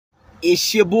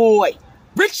It's your boy,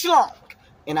 Rich Long,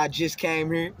 and I just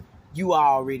came here, you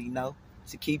already know,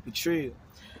 to keep it true.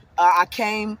 I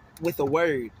came with a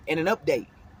word and an update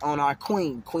on our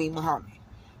Queen Muhammad.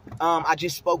 I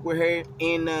just spoke with her,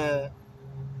 and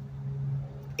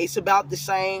it's about the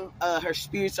same. Her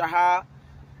spirits are high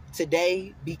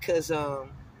today because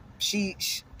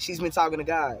she's been talking to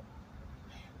God.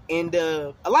 And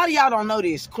a lot of y'all don't know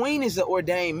this. Queen is an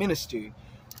ordained minister,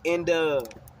 and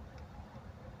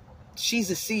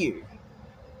she's a seer.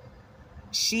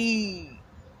 She's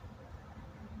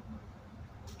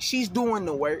doing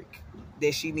the work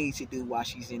that she needs to do while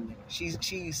she's in there.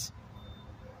 She's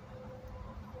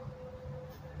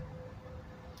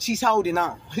holding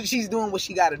on. She's doing what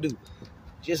she got to do.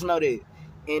 Just know that.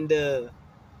 And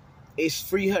it's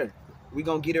free her. We're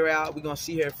going to get her out. We're going to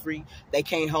see her free. They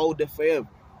can't hold her forever.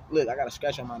 Look, I got a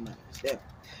scratch on my nose. Damn.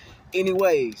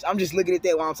 Anyways, I'm just looking at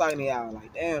that while I'm talking to y'all.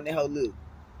 Like, damn, that hoe look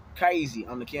crazy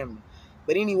on the camera.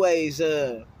 But anyways,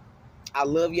 I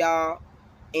love y'all.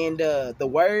 And the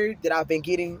word that I've been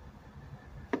getting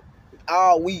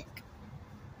all week,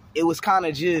 it was kind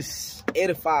of just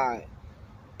edified.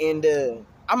 And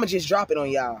I'm going to just drop it on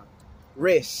y'all.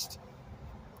 Rest.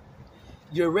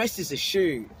 Your rest is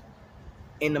assured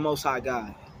in the Most High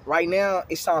God. Right now,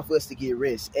 it's time for us to get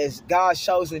rest. As God's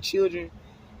chosen children,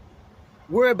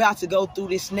 we're about to go through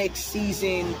this next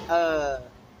season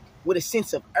with a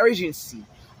sense of urgency.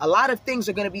 A lot of things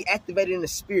are going to be activated in the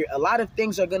spirit. A lot of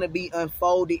things are going to be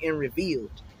unfolded and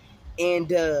revealed. And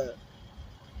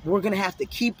we're going to have to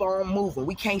keep on moving.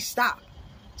 We can't stop.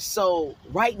 So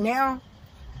right now,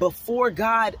 before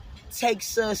God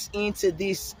takes us into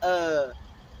this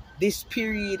this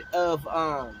period of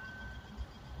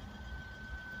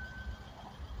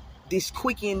this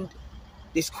quickened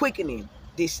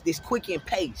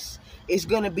pace, it's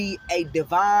going to be a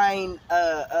divine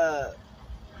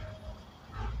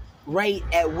rate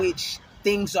at which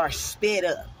things are sped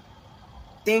up.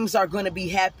 Things are going to be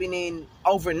happening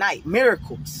overnight.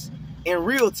 Miracles in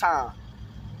real time.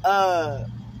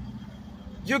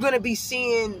 You're going to be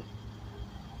seeing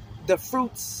the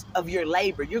fruits of your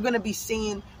labor. You're going to be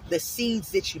seeing the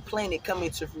seeds that you planted come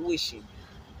into fruition.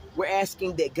 We're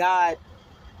asking that God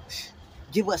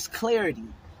give us clarity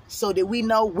so that we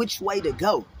know which way to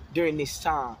go during this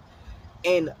time.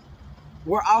 And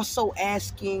we're also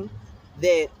asking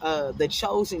that the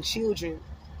chosen children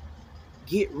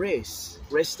get rest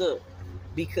up,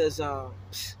 because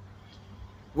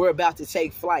we're about to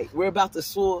take flight. We're about to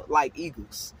soar like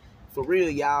eagles, for real,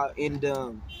 y'all. And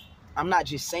I'm not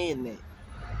just saying that.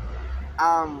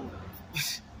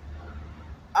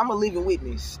 I'm a living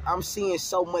witness. I'm seeing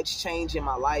so much change in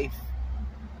my life,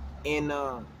 and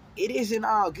it isn't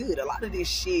all good. A lot of this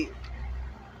shit,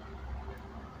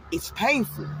 it's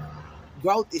painful.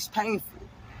 Growth is painful.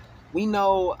 We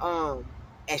know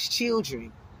as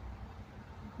children,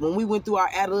 when we went through our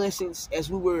adolescence, as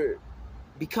we were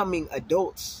becoming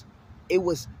adults, it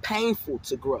was painful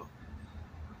to grow.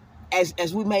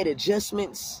 As we made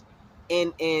adjustments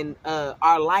and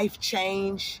our life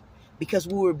changed because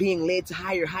we were being led to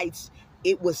higher heights,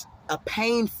 it was a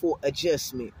painful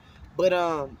adjustment.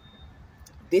 But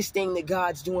this thing that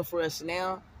God's doing for us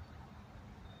now,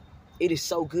 it is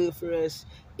so good for us.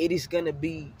 It is going to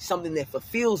be something that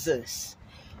fulfills us.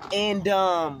 And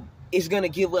it's going to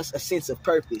give us a sense of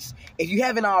purpose. If you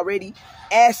haven't already,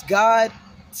 ask God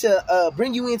to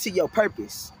bring you into your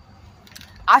purpose.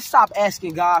 I stopped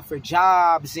asking God for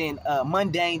jobs and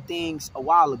mundane things a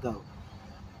while ago.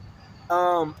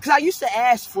 Because I used to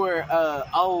ask for,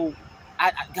 God,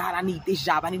 I need this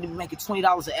job. I need to be making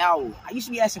 $20 an hour. I used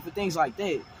to be asking for things like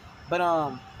that. But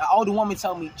an older woman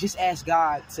told me, just ask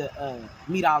God to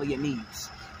meet all of your needs.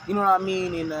 You know what I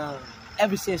mean? And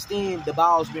ever since then, the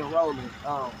ball's been rolling.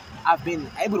 I've been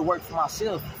able to work for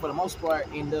myself for the most part.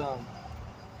 And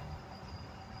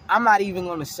I'm not even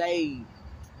going to say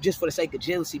just for the sake of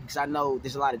jealousy, because I know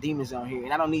there's a lot of demons on here.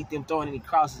 And I don't need them throwing any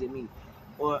crosses at me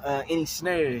or any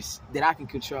snares that I can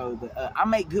control. But I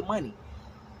make good money.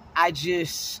 I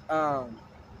just, I'm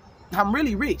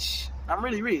really rich. I'm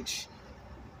really rich.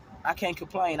 I can't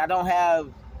complain. I don't have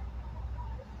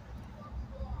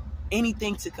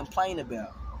anything to complain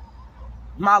about.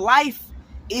 My life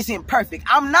isn't perfect.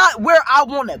 I'm not where I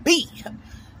want to be,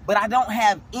 but I don't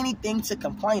have anything to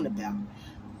complain about.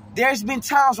 There's been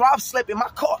times where I've slept in my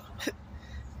car,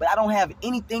 but I don't have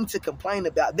anything to complain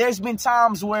about. There's been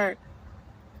times where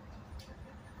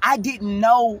I didn't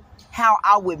know how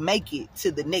I would make it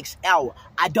to the next hour.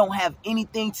 I don't have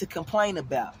anything to complain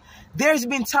about. There's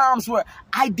been times where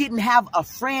I didn't have a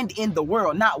friend in the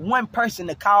world, not one person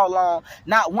to call on,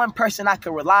 not one person I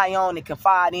could rely on and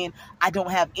confide in. I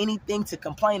don't have anything to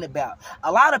complain about.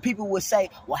 A lot of people would say,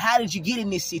 well, how did you get in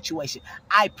this situation?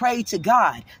 I prayed to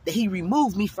God that he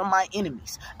removed me from my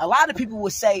enemies. A lot of people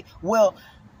would say, well,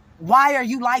 why are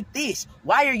you like this?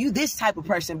 Why are you this type of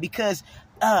person? Because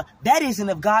that isn't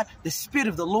of God. The Spirit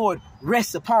of the Lord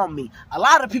rests upon me. A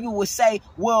lot of people would say,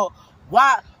 well,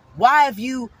 why have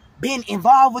you been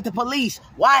involved with the police?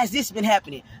 Why has this been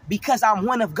happening? Because I'm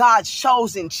one of God's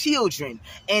chosen children.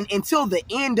 And until the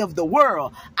end of the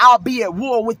world, I'll be at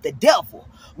war with the devil.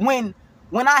 When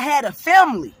I had a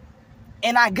family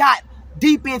and I got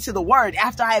deep into the word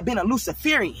after I had been a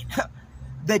Luciferian,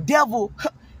 the devil,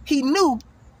 he knew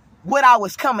what I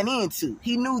was coming into.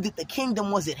 He knew that the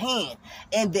kingdom was at hand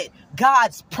and that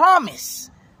God's promise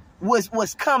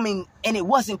was coming, and it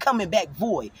wasn't coming back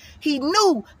void. He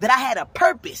knew that I had a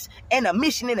purpose and a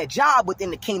mission and a job within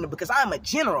the kingdom, because I'm a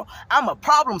general, I'm a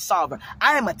problem solver,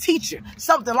 I am a teacher,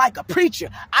 something like a preacher.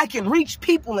 I can reach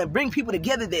people and bring people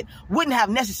together that wouldn't have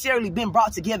necessarily been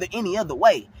brought together any other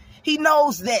way. He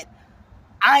knows that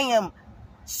I am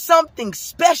something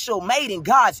special made in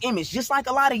God's image, just like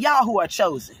a lot of y'all who are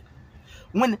chosen.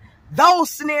 When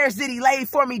those snares that he laid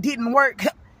for me didn't work,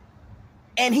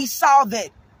 and he saw that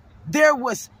there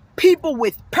was people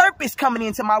with purpose coming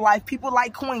into my life, people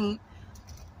like Queen,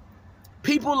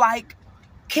 people like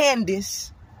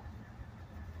Candace,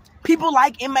 people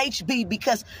like MHB,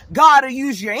 because God will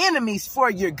use your enemies for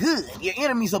your good. Your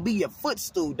enemies will be your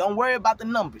footstool. Don't worry about the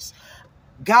numbers.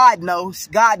 God knows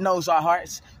our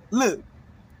hearts. Look,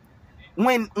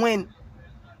 when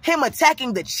him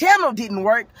attacking the channel didn't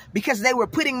work because they were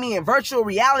putting me in virtual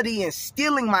reality and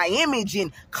stealing my image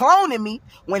and cloning me,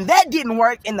 when that didn't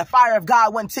work and the fire of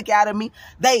God wasn't took out of me,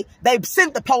 they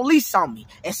sent the police on me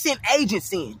and sent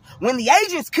agents in. When the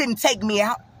agents couldn't take me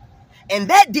out and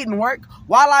that didn't work,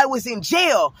 while I was in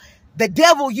jail, the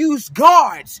devil used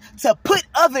guards to put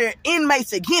other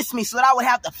inmates against me so that I would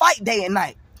have to fight day and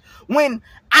night. When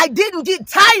I didn't get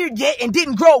tired yet and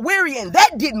didn't grow weary and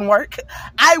that didn't work,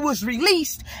 I was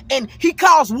released, and he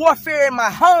caused warfare in my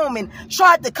home and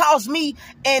tried to cause me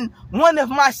and one of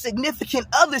my significant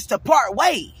others to part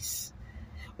ways.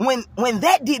 When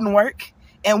that didn't work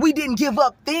and we didn't give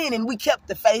up then and we kept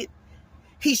the faith,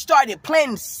 he started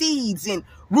planting seeds and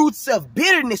roots of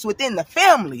bitterness within the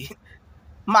family.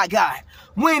 My God,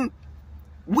 when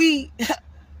we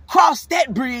crossed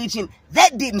that bridge and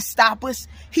that didn't stop us,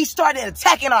 he started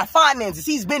attacking our finances.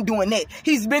 He's been doing that.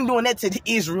 He's been doing that to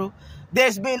Israel.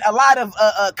 There's been a lot of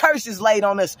curses laid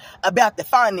on us about the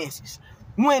finances.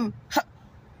 When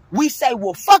we say,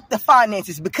 well, fuck the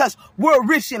finances because we're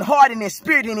rich in heart and in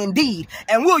spirit and in deed,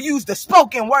 and we'll use the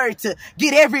spoken word to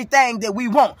get everything that we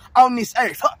want on this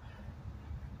earth.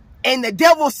 And the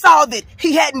devil saw that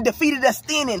he hadn't defeated us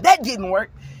then and that didn't work.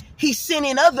 He sent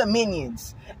in other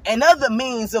minions and other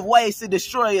means of ways to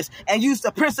destroy us and use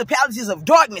the principalities of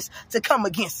darkness to come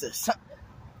against us.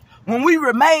 When we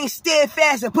remain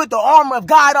steadfast and put the armor of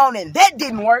God on and that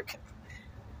didn't work,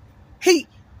 he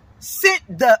sent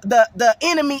the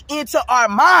enemy into our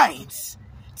minds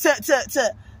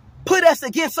to put us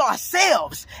against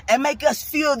ourselves and make us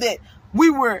feel that we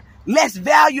were less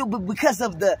valuable because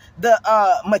of the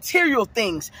material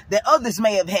things that others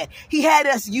may have had. He had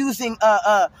us using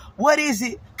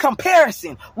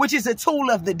comparison, which is a tool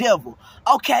of the devil.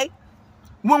 Okay,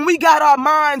 when we got our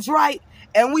minds right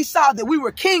and we saw that we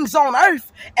were kings on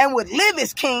earth and would live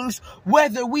as kings,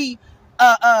 whether we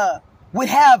would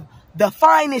have the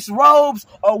finest robes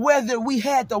or whether we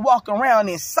had to walk around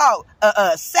in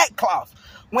sackcloth.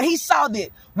 When he saw that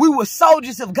we were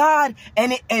soldiers of God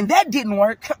and that didn't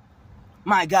work,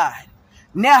 my God,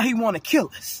 now he want to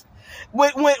kill us.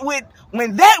 When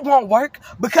that won't work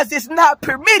because it's not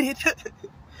permitted,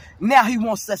 now he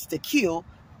wants us to kill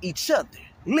each other.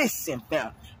 Listen,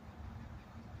 family,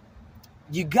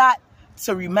 you got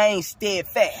to remain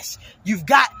steadfast. You've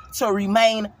got to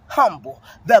remain humble.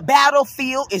 The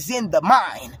battlefield is in the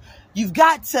mind. You've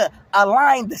got to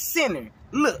align the center.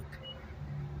 Look,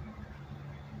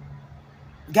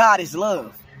 God is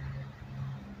love.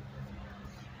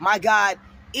 My God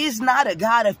is not a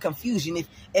God of confusion.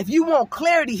 If you want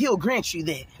clarity, he'll grant you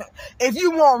that. If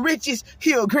you want riches,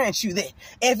 he'll grant you that.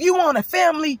 If you want a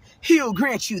family, he'll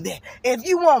grant you that. If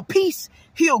you want peace,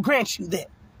 he'll grant you that.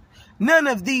 None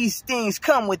of these things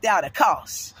come without a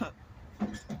cost.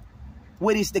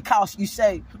 What is the cost, you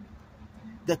say?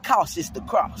 The cost is the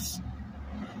cross.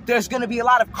 There's going to be a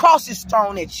lot of crosses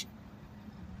thrown at you.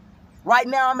 Right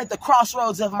now, I'm at the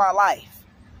crossroads of my life.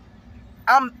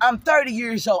 I'm 30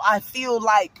 years old. I feel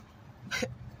like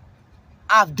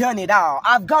I've done it all.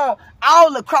 I've gone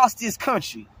all across this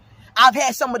country. I've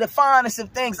had some of the finest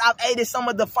of things. I've ate at some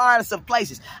of the finest of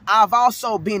places. I've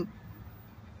also been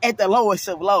at the lowest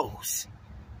of lows.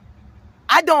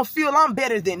 I don't feel I'm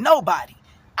better than nobody.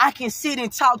 I can sit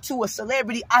and talk to a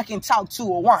celebrity. I can talk to a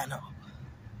wino.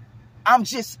 I'm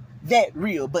just that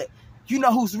real. But you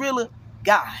know who's realer?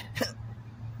 God.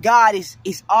 God is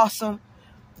awesome.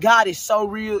 God is so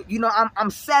real. You know, I'm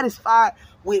satisfied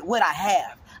with what I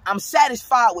have. I'm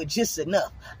satisfied with just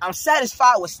enough. I'm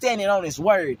satisfied with standing on his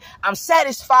word. I'm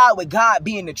satisfied with God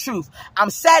being the truth.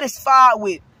 I'm satisfied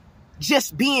with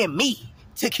just being me,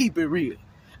 to keep it real.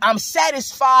 I'm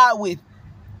satisfied with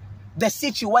the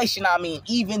situation I'm in,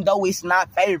 even though it's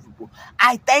not favorable.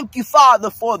 I thank you, Father,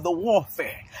 for the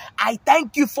warfare. I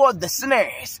thank you for the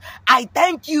snares. I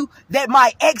thank you that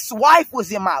my ex-wife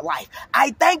was in my life.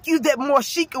 I thank you that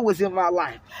Morshika was in my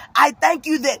life. I thank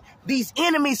you that these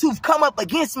enemies who've come up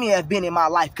against me have been in my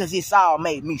life, because it's all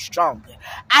made me stronger.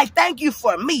 I thank you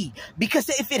for me, because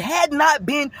if it had not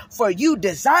been for you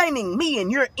designing me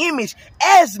in your image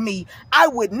as me, I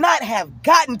would not have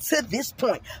gotten to this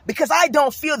point, because I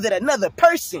don't feel that another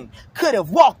person could have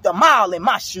walked a mile in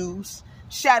my shoes.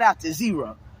 Shout out to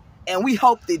Zero. And we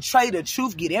hope that Trey the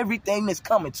Truth get everything that's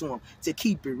coming to him, to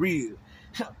keep it real.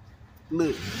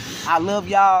 Look, I love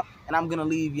y'all, and I'm going to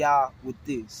leave y'all with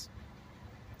this.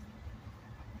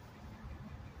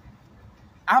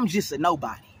 I'm just a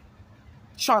nobody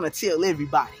trying to tell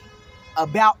everybody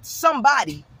about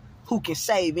somebody who can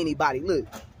save anybody. Look,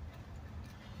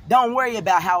 don't worry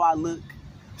about how I look.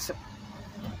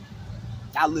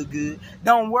 I look good.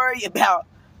 Don't worry about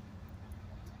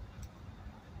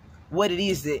what it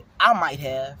is that I might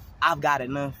have. I've got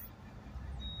enough.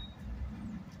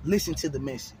 Listen to the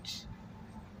message.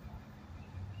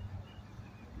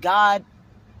 God,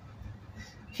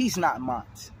 he's not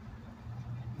mocked.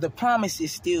 The promise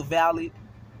is still valid.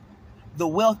 The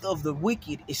wealth of the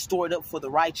wicked is stored up for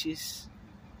the righteous.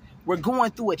 We're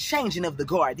going through a changing of the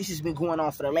guard. This has been going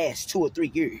on for the last 2 or 3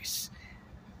 years.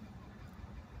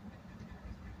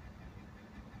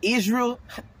 Israel,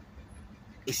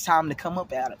 it's time to come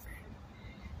up out of it.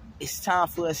 It's time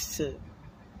for us to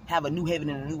have a new heaven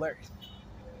and a new earth.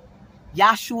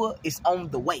 Yahshua is on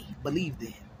the way. Believe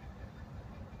that.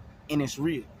 And it's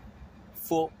real.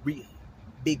 For real.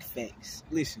 Big facts.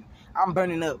 Listen, I'm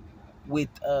burning up with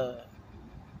the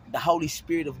Holy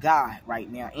Spirit of God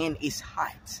right now, and it's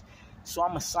hot. So I'm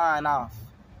going to sign off,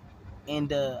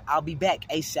 and I'll be back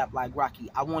ASAP like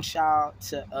Rocky. I want y'all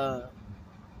to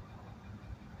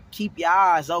keep your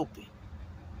eyes open,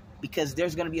 because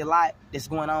there's going to be a lot that's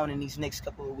going on in these next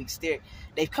couple of weeks.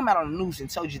 They've come out on the news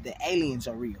and told you that aliens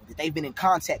are real, that they've been in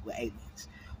contact with aliens.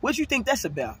 What do you think that's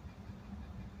about?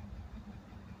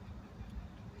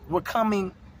 We're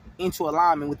coming into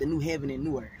alignment with the new heaven and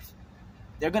new earth.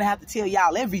 They're going to have to tell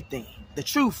y'all everything. The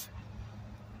truth,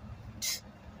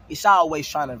 it's always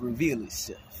trying to reveal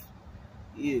itself.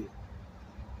 Yeah.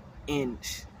 And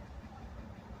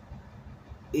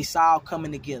it's all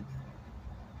coming together.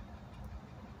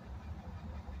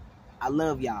 I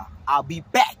love y'all. I'll be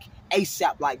back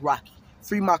ASAP like Rocky.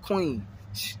 Free my queen.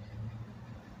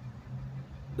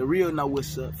 The real know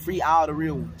what's up. Free all the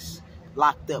real ones.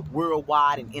 Locked up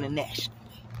worldwide and internationally.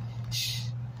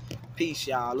 Peace,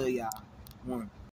 y'all. Love y'all. One.